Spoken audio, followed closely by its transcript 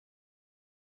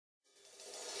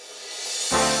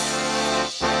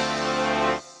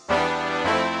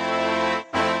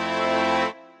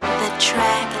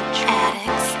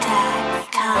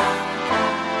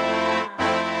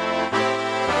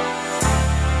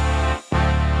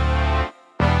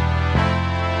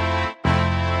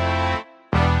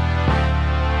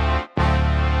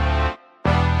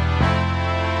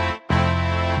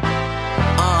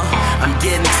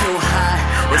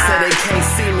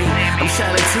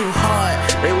too hard,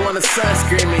 they wanna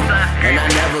sunscreen me. And I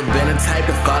never been the type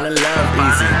to fall in love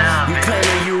easy. You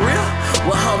claiming you real?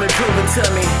 Well, homie, prove it to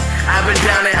me. I've been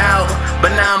down and out,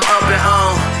 but now I'm up and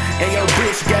on. And your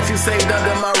bitch got you saved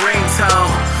under my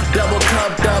ringtone. Double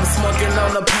cupped up, smoking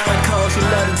on the pound cone. She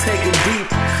love to take it deep,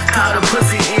 call the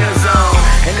pussy end zone.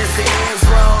 And if the end's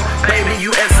wrong, baby,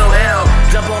 you SOL.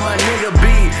 Jump on my nigga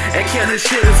beat and kill his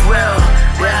shit as well.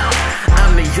 Yeah,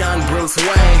 I'm the young Bruce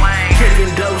Wayne,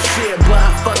 kicking dope shit, but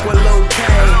I fuck with Lil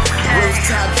Kane.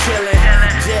 Rooftop chillin',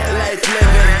 jet life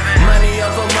living, money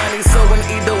over money, so in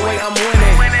either way I'm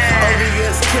winning.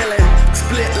 OVS killing,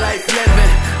 split life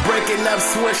living, breaking up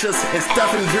swishers and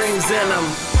stuffing dreams in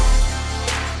them.